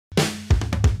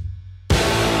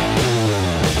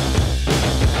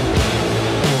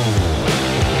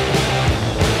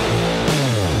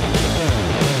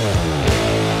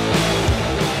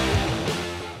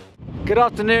Good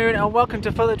afternoon and welcome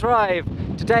to For the Drive.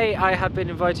 Today I have been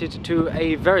invited to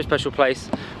a very special place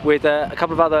with a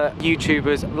couple of other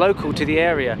YouTubers local to the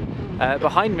area.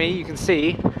 Behind me you can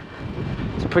see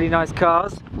some pretty nice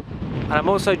cars, and I'm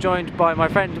also joined by my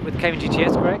friend with Cayman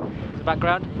GTS, Greg, in the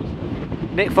background,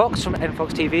 Nick Fox from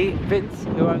NFoxTV, Vince,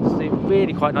 who owns a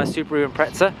really quite nice Subaru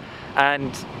Impreza,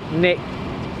 and Nick,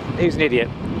 who's an idiot.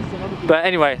 But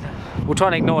anyway, we'll try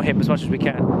and ignore him as much as we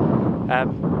can.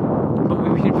 But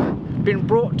we've been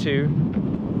brought to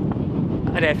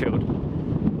an airfield. I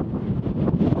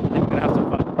think we're going to have some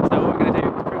fun. So what we're going to do,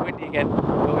 it's pretty windy again,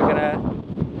 but we're going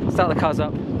to start the cars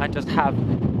up and just have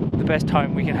the best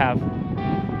time we can have.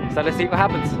 So let's see what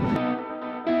happens.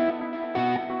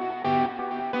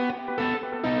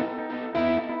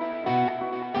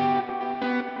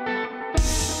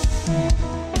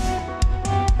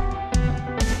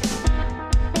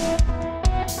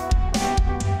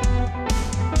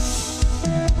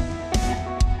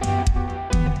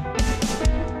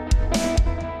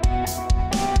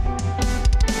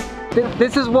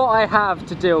 This is what I have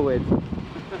to deal with.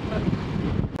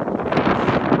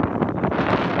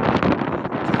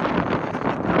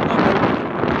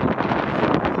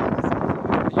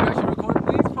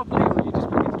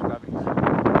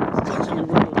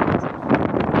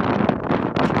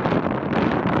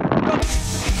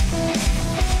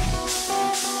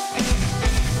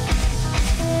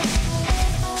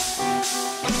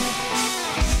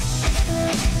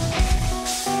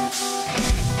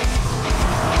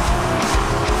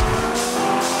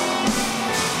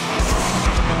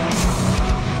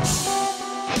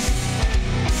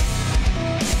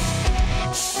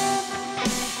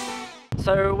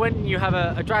 So when you have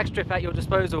a drag strip at your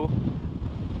disposal,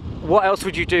 what else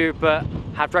would you do but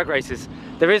have drag races?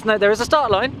 There is a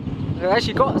start line. We've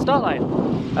actually got a start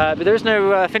line, but there is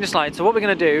no finish line. So what we're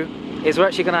going to do is we're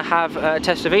actually going to have a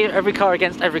test of every car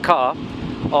against every car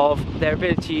of their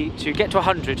ability to get to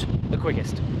 100 the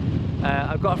quickest.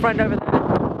 I've got a friend over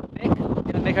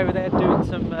there, Nick over there doing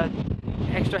some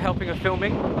extra helping of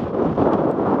filming,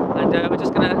 and we're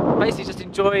just going to basically just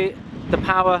enjoy the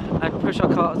power and push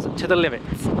our cars to the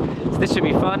limits. So this should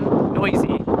be fun, noisy,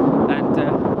 and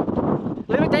a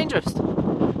little bit dangerous,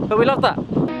 but we love that.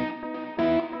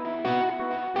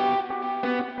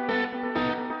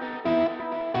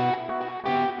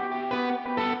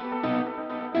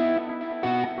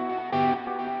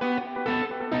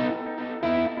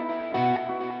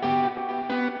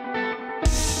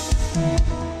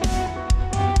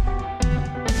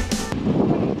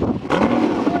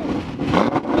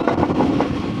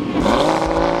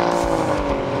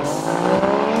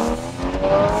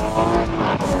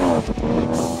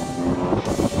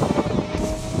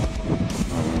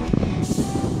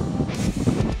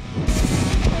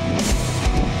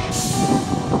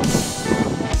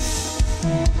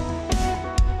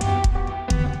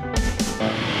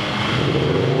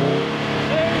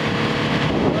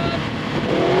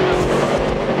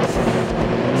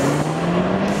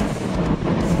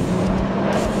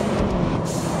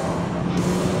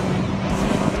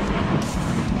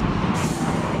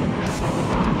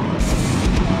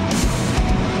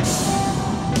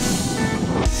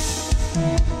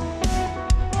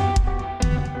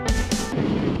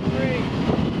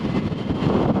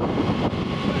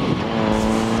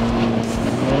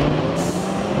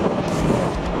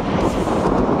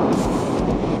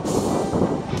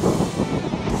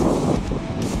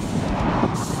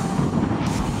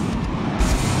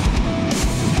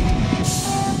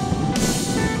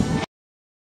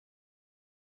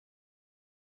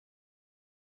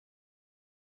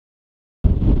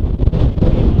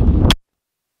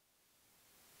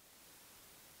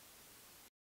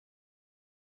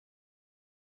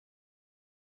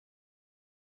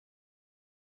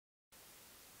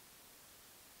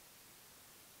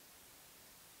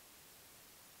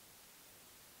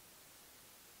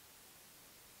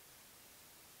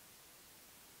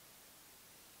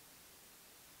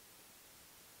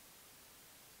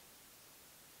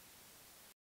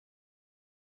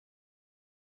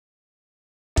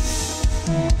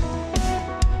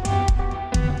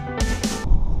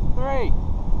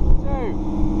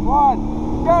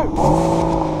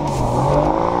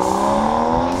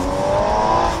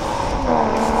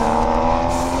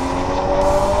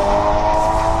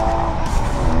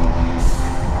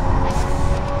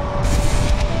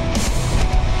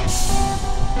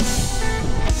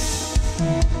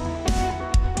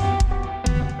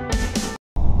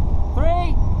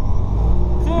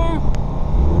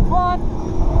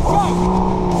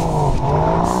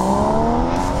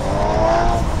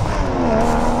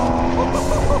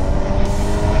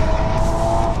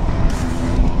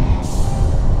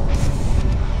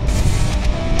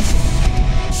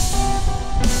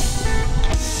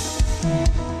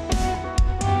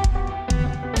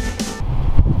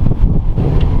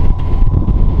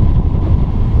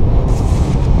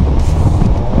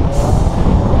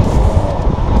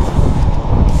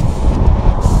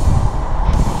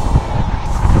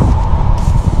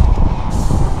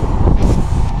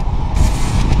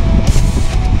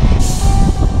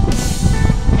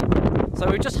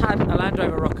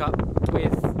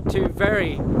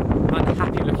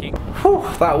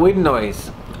 that wind noise.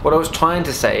 What I was trying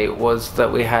to say was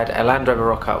that we had a Land Rover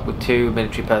rock up with 2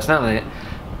 military personnel in it,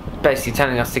 basically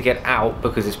telling us to get out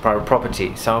because it's private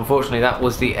property. So unfortunately that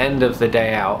was the end of the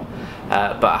day out,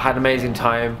 but I had an amazing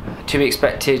time. To be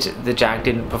expected, the Jag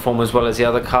didn't perform as well as the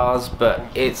other cars, but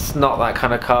it's not that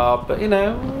kind of car. But you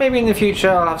know, maybe in the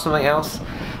future I'll have something else.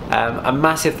 A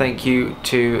massive thank you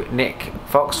to Nick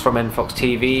Fox from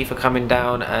NFoxTV for coming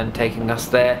down and taking us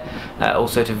there.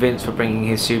 Also to Vince for bringing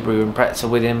his Subaru Impreza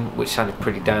with him, which sounded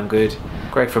pretty damn good.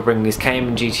 Greg for bringing his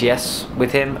Cayman GTS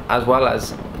with him, as well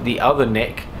as the other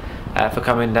Nick for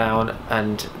coming down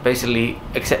and basically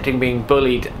accepting being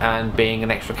bullied and being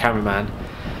an extra cameraman.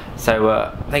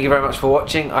 So thank you very much for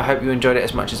watching. I hope you enjoyed it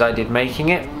as much as I did making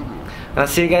it, and I'll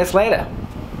see you guys later.